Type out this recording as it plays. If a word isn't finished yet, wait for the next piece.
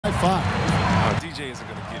5. DJ isn't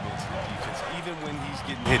going to give in to the defense. Even when he's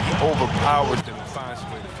getting hit, he overpowers them and finds a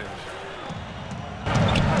way to finish.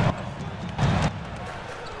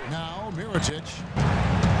 Now Mirotic.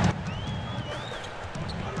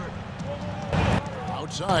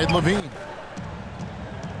 Outside Levine.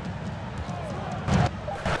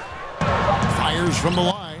 Fires from the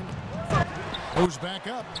line. Goes back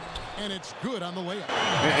up. And it's good on the layup.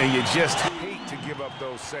 And you just hate to give up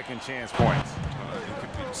those second chance points. It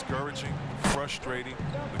could be discouraging, frustrating,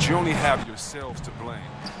 but you only have yourselves to blame.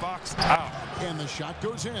 Box out. And the shot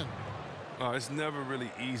goes in. It's never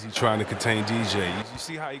really easy trying to contain DJ. You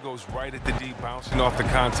see how he goes right at the D, bouncing off the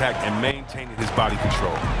contact and maintaining his body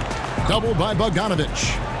control. Doubled by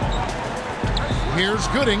Bogdanovich. Here's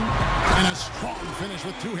Gooding. And a strong finish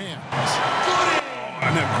with 2 hands.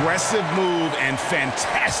 An aggressive move and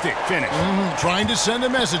fantastic finish. Trying to send a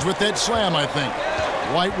message with that slam, I think.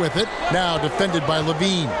 White with it. Now defended by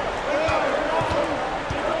Levine.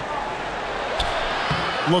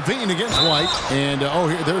 Levine against White. And,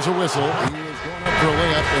 here, there's a whistle. He is going up for a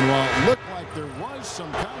layup. And while it looked like there was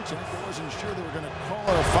some contact, I wasn't sure they were going to call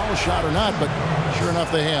it a foul shot or not, but sure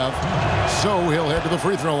enough they have. So he'll head to the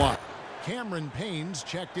free throw line. Cameron Payne's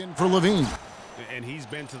checked in for Levine. And he's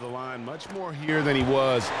been to the line much more here than he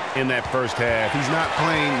was in that first half. He's not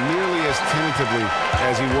playing nearly as tentatively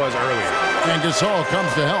as he was earlier. And Gasol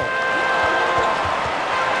comes to help.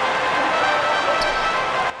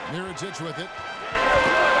 Mirotic with it.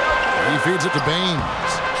 He feeds it to Baines.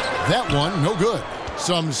 That one, no good.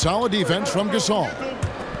 Some solid defense from Gasol.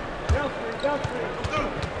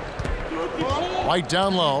 White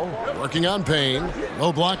down low, working on Payne.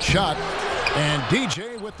 Low block shot. And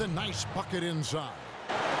DJ with the nice bucket inside.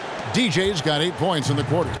 DJ's got 8 points in the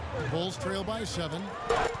quarter. Bulls trail by 7.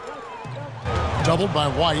 Doubled by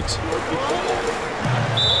White.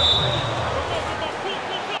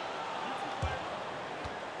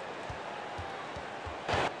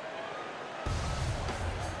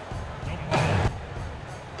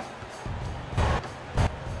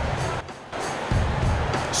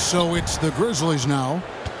 So it's the Grizzlies now.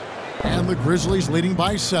 And the Grizzlies leading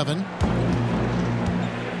by 7.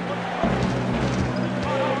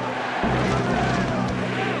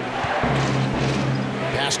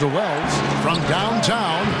 Pass to Wells from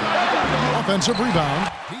downtown. Offensive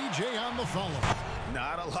rebound. DJ on the follow.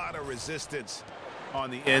 Not a lot of resistance on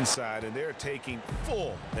the inside, and they're taking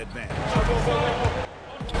full advantage.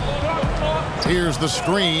 Here's the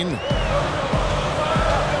screen.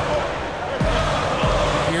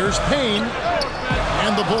 Here's Payne.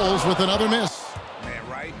 And the Bulls with another miss. Man,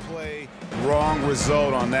 right play, wrong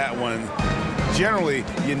result on that one. Generally,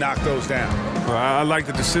 you knock those down. Well, I like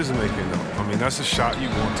the decision making, though. I mean, that's a shot you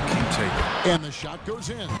want to keep taking. And the shot goes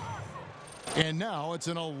in. And now it's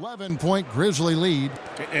an 11-point Grizzly lead.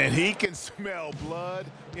 And he can smell blood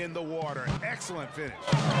in the water. Excellent finish.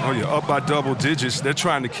 Oh, you're up by double digits. They're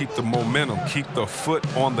trying to keep the momentum, keep the foot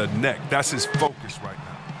on the neck. That's his focus right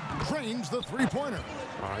now. Cranes the three-pointer.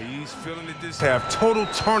 He's feeling it this half. Total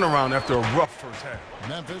turnaround after a rough first half.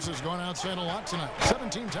 Memphis has gone outside a lot tonight.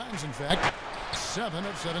 17 times, in fact. 7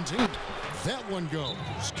 of 17. That one goes.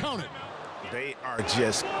 Count it. They are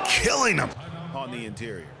just killing them on the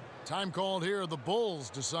interior. Time called here. The Bulls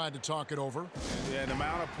decide to talk it over. Yeah, the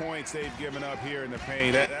amount of points they've given up here in the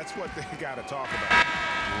paint, that's what they got to talk about.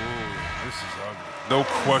 Ooh, this is ugly. No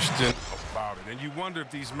question about it. And you wonder if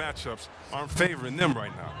these matchups aren't favoring them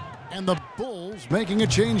right now. And the Bulls making a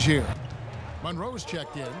change here. Monroe's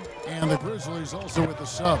checked in, and the Grizzlies also with the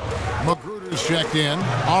sub. Magruder's checked in.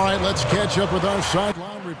 All right, let's catch up with our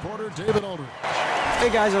sideline reporter, David Aldridge. Hey,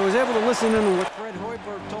 guys, I was able to listen in to what Fred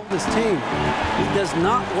Hoiberg told his team. He does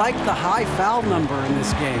not like the high foul number in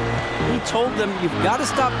this game. He told them, you've got to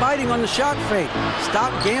stop biting on the shot fake.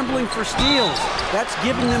 Stop gambling for steals. That's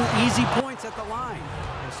giving them easy points at the line.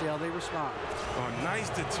 We'll see how they respond. Nice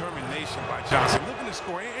determination by Johnson. Looking to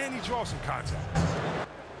score, and he draws some contact.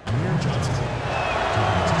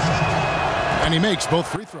 And he makes both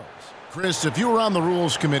free throws. Chris, if you were on the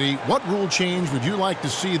rules committee, what rule change would you like to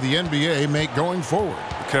see the NBA make going forward?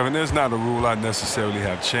 Kevin, there's not a rule I'd necessarily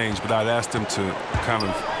have changed, but I'd ask them to kind of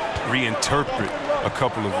reinterpret a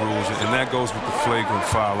couple of rules, and that goes with the flagrant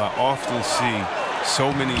foul. I often see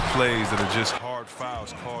so many plays that are just hard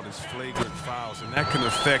fouls called as flagrant fouls, and that can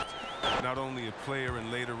affect not only a player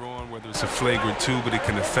and later on whether it's a flagrant 2, but it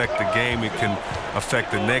can affect the game. It can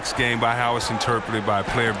affect the next game by how it's interpreted by a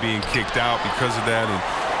player being kicked out because of that. And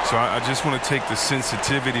so I just want to take the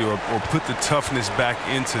sensitivity or put the toughness back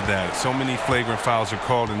into that. So many flagrant fouls are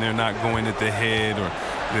called and they're not going at the head or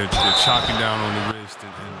they're chopping down on the wrist.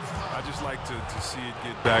 And I just like like to see it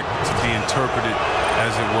get back to be interpreted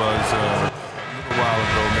as it was a little while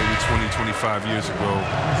ago, maybe 20, 25 years ago.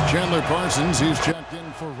 Chandler Parsons, he's checked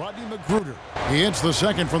in for Rodney McGruder. He hits the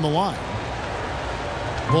second from the line.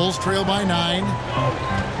 Bulls trail by 9.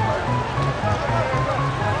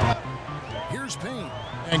 Here's Payne,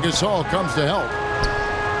 and Gasol comes to help.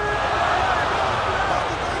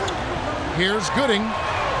 Here's Gooding,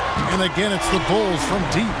 and again it's the Bulls from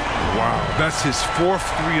deep. Wow, that's his 4th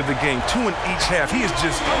 3 of the game, 2 in each half. He has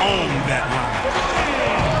just owned that line.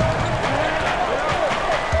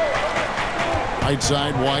 Right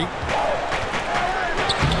side, White.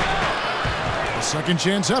 A second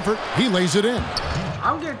chance effort. He lays it in.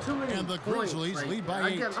 I'm getting too many And the points. Grizzlies Like, lead by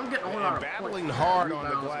 8. I'm getting a whole lot of Battling points. hard on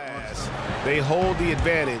the glass. They hold the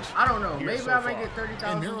advantage. I don't know. here Maybe so I may far. get 30,000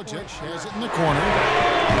 And points. Mirotic has it in the corner.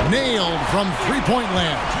 Nailed from three-point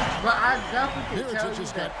land. But I definitely can tell Mirotic you has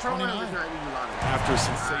that got Pro Am 29. is not using a lot of After a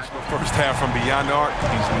sensational first half from beyond the arc,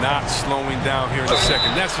 he's not slowing down here in the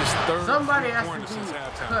second. That's his 3rd Somebody has to pointer be since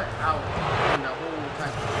halftime. cut out in the whole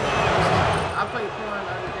type of thing. I played porn the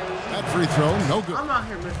other day. That free throw, no good. I'm out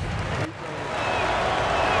here missing free throws.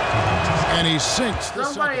 And he sinks the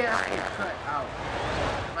Somebody second. has to be cut out.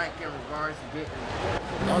 Like in regards to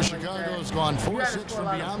getting. Now Chicago's gone 4-6 from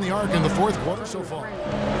beyond the arc in the 4th quarter so far.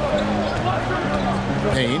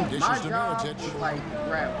 Payne dishes My to job Mirotic. was like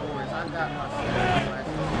grab boards. I got my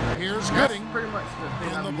stuff. Here's That's Gooding. pretty much the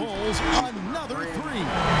thing And the I'm used to. Bulls, another 3.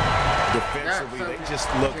 Defensively, they just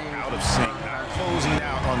look out of sync, not closing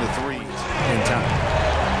out on the threes in time.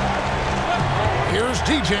 Here's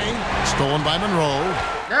DJ, stolen by Monroe.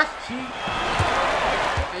 That's cheap.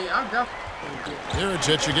 Hey, I'm definitely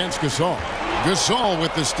Mirotic against Gasol. Gasol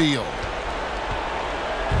with the steal.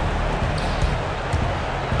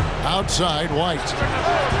 Outside, White.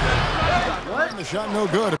 what? The shot no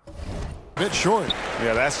good. A bit short.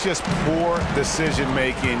 Yeah, that's just poor decision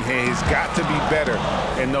making. He's got to be better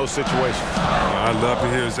in those situations. I'd love to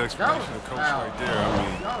hear his explanation That was of coach foul. right there. I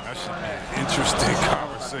mean, that should be an interesting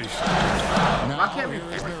conversation. Now can't be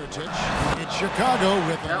here is fair. Mirotic. It's Chicago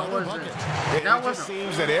with That another wasn't. bucket. It That just wasn't.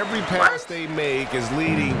 seems that every pass they make is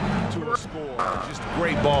leading to a score. Just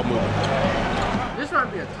great ball movement. This might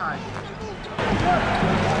be a tie.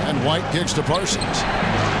 And White kicks to Parsons.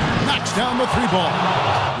 Knocks down the 3-ball.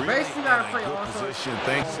 Basically, gotta play Good all sorts. position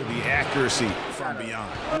thanks to the accuracy from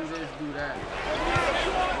beyond. Do this, do that.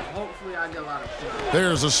 Hopefully, I get a lot of points.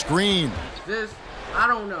 There's a screen. This, I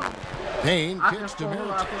don't know. Payne I can kicks to score a whole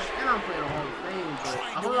lot of Mirotic. points, and I'm playing a Hall of Fame, but a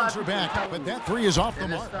Trying whole to lot answer of people back, tell but me that 3 is off the that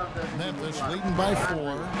this mark. stuff doesn't do Memphis a lot. leading by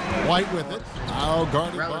 4. White with it. Now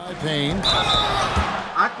guarded by Payne. I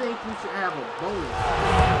think we should have a bonus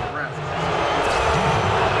ref.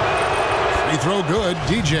 Free throw good,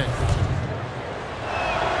 DJ.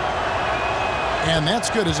 And that's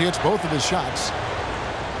good as he hits both of his shots.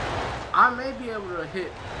 I may be able to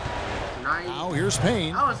hit 90. Now here's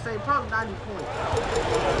Payne. I would say probably 90 points.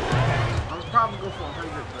 I'm probably go for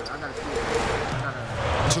 100, but I gotta see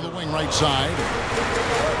it. To the wing right side.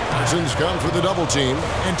 Parsons comes for the double team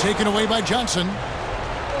and taken away by Johnson.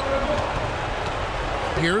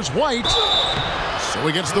 Here's White. So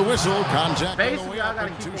he gets the whistle. Contact on the Basically, way I up gotta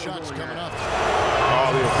and keep 2 on shots doing coming that. up.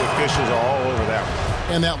 All the officials are all over that one.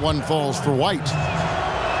 And that one falls for White.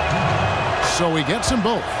 So he gets them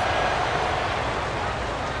both.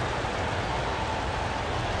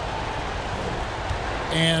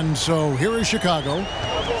 And so here is Chicago.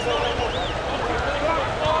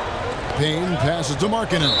 Payne passes to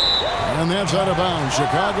Markkanen. And that's out of bounds.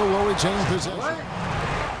 Chicago will retain possession. What?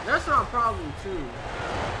 That's not a problem, too.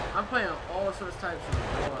 I'm playing all sorts of types of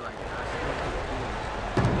ball like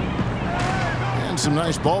that. And some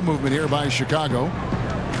nice ball movement here by Chicago.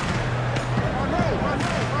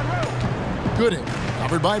 Gooding,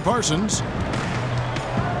 covered by Parsons.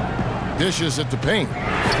 Dishes it to Payne. 4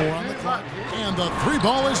 on the clock, and the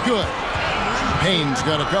 3-ball is good. Payne's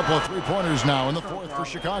got a couple of 3-pointers now in the 4th for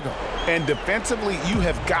Chicago. And defensively, you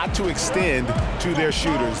have got to extend to their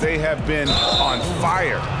shooters. They have been on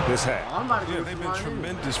fire this half. I'm about to Yeah, get they've been mine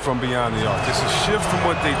tremendous from beyond the arc. It's a shift from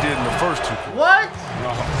what they did in the first 2 quarters. What?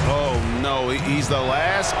 Oh, no, he's the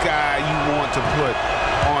last guy you want to put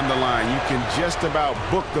on the line. You can just about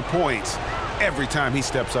book the points every time he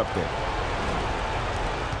steps up there.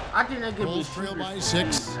 I think they give me Bulls trail by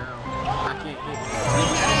 6. now. I can't hit.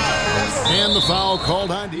 And the foul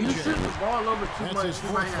called on You DJ. shoot the ball a little bit too That's much. his You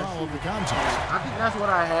 4th might have foul to of the shoot it. contest. I think that's what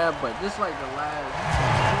I have, but this like the last.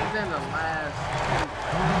 Within the last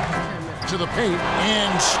 10 minutes. into the paint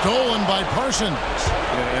and stolen by Parsons.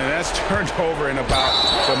 And that's turned over in about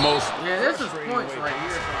the most. Yeah, this is points right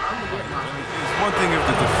here, so I'm going to get my. It's one thing if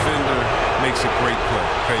the defender makes a great play,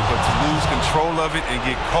 okay, but to lose control of it and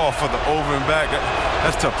get called for the over and back,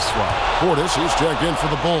 that's tough to swallow. Portis, he's checked in for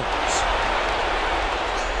the Bulls.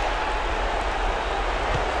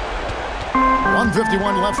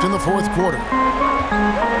 1:51 left in the fourth quarter.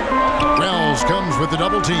 Wells comes with the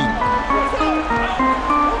double team.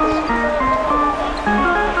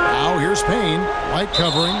 Now here's Payne, light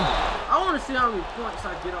covering. I want to see how many points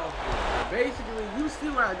I get off this. Basically, you see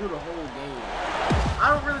what I do the whole game. I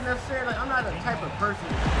don't really necessarily, I'm not the type of person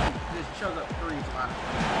that just chug up threes a lot of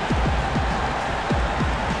times.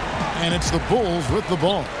 And it's the Bulls with the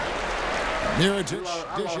ball. Mirotic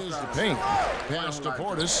dishes to Payne. Pass to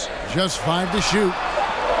Portis. Just 5 to shoot.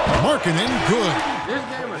 Markkanen, good. This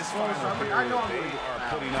game is close. I know I'm going to get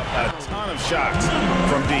putting up a ton of shots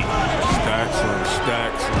from deep. Stacks and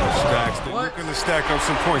stacks and stacks. They're looking to stack up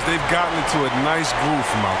some points. They've gotten into a nice groove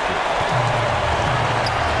from out there.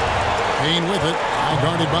 Payne with it. Now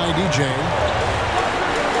guarded by DJ.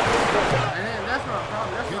 And that's my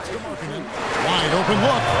problem. That's my issue. Wide open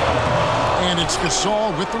look. And it's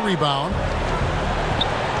Gasol with the rebound.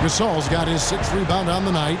 Gasol's got his 6th rebound on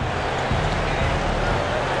the night.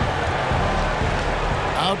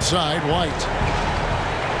 Outside, White.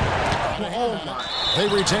 Oh my. They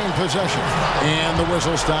retain possession. And the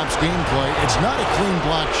whistle stops gameplay. It's not a clean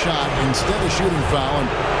block shot. Instead, a shooting foul. And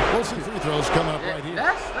we'll see free throws coming up right here.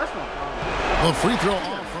 That's my problem. The free throw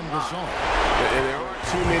off from Gasol. And there aren't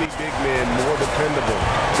too many big men more dependable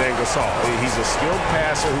than Gasol. He's a skilled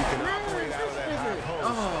passer who can operate out of that high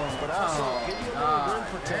post, but also give you a little rim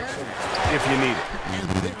protection if you need it. And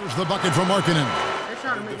there's the bucket from Markkanen.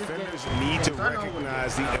 Defenders need to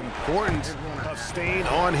recognize the importance of staying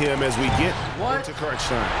on him as we get into crunch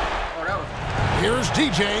time. Oh, that was. Here's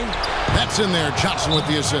DJ. That's in there. Johnson with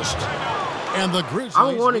the assist. And the Grizzlies.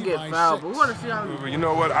 I want to get fouled, but we want to see how. You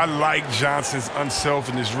know what? I like Johnson's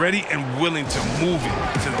unselfishness, ready and willing to move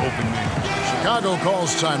it to the open man. Chicago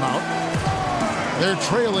calls timeout. They're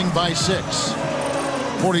trailing by 6.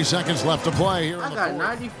 40 seconds left to play here in the fourth.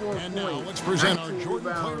 94 and now points, let's present our 19 Jordan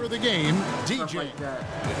rebounds, player of the game, DJ. like that.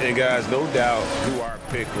 And guys, no doubt who our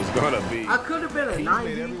pick was going to be. I could have been a He's 90.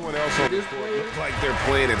 made everyone else on the this court player. look like they're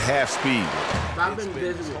playing at half speed. I've been It's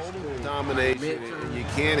busy been with total school. domination, Midterm. and you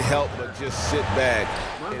can't help but just sit back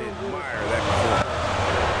and admire that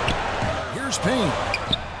performance. Here's Payne.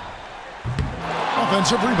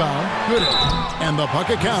 Offensive rebound. Good. And the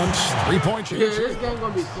bucket counts. 3-point chance. Yeah, this game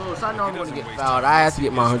gonna be close. I know I'm gonna get fouled. I have to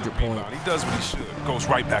get my 100 points. He does what he should. Goes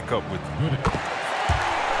right back up with it.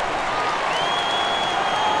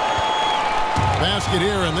 Basket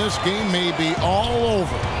here, and this game may be all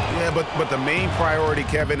over. Yeah, but the main priority,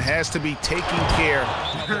 Kevin, has to be taking care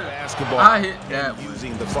of the basketball. I hit that and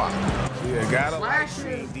using the clock. Yeah, gotta like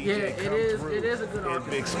seeing DJ Yeah, it come is. through It is a good in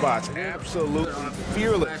argument. big spots. Absolutely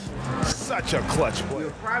fearless. Such a clutch play.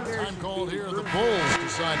 Time called here. The Bulls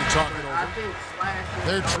decide to talk it I over. think Slash.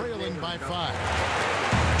 They're trailing by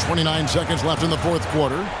 5. 29 seconds left in the fourth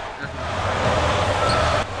quarter.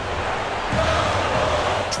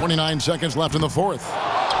 29 seconds left in the fourth.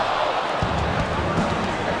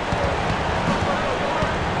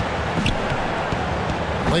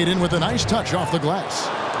 Laid in with a nice touch off the glass.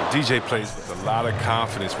 DJ plays with a lot of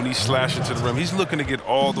confidence. When he's slashing to the rim, he's looking to get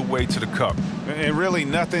all the way to the cup. And really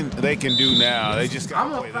nothing they can do now. They just got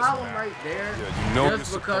I'm to gonna play this foul him one. right there, Yeah, you know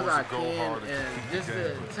just you're because I supposed to go can, hard and and just keep to the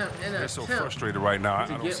game. attempt, in an They're so attempt frustrated right now. I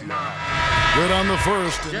to don't get see my, that. Good on the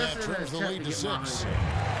first, and just that in an turns the attempt lead to to get my 6. 100.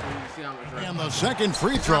 You see how much And the second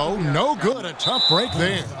free throw, no good. A tough break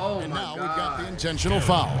there. Oh and my now we've got the God. intentional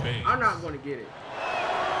foul. I'm not gonna get it.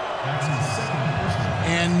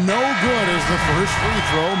 And no good is the first free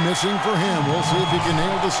throw, missing for him. We'll see if he can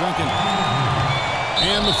nail the second.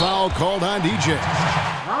 And the foul called on DJ.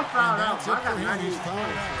 I'm fouled out. That's I it for got him. 90 He's points. fouled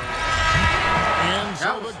out. And so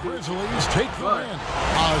That was the Grizzlies take the But- win.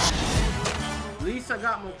 At least I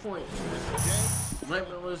got more points.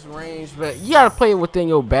 Limitless range, but you gotta play it within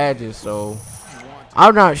your badges. So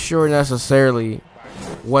I'm not sure necessarily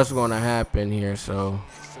what's gonna happen here. So.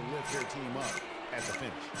 To lift their team up at the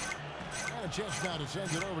finish. And a chance now to send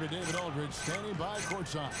it over to David Aldridge, standing by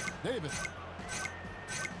courtside. David.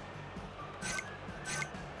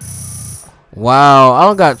 Wow, I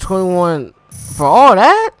don't got 21 for all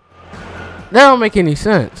that? That don't make any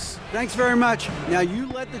sense. Thanks very much. Now you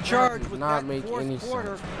led the charge does with not that make any fourth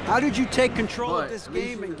quarter. sense. How did you take control of But this at least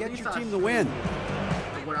game and at get least your I team the win?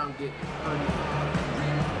 What I'm getting.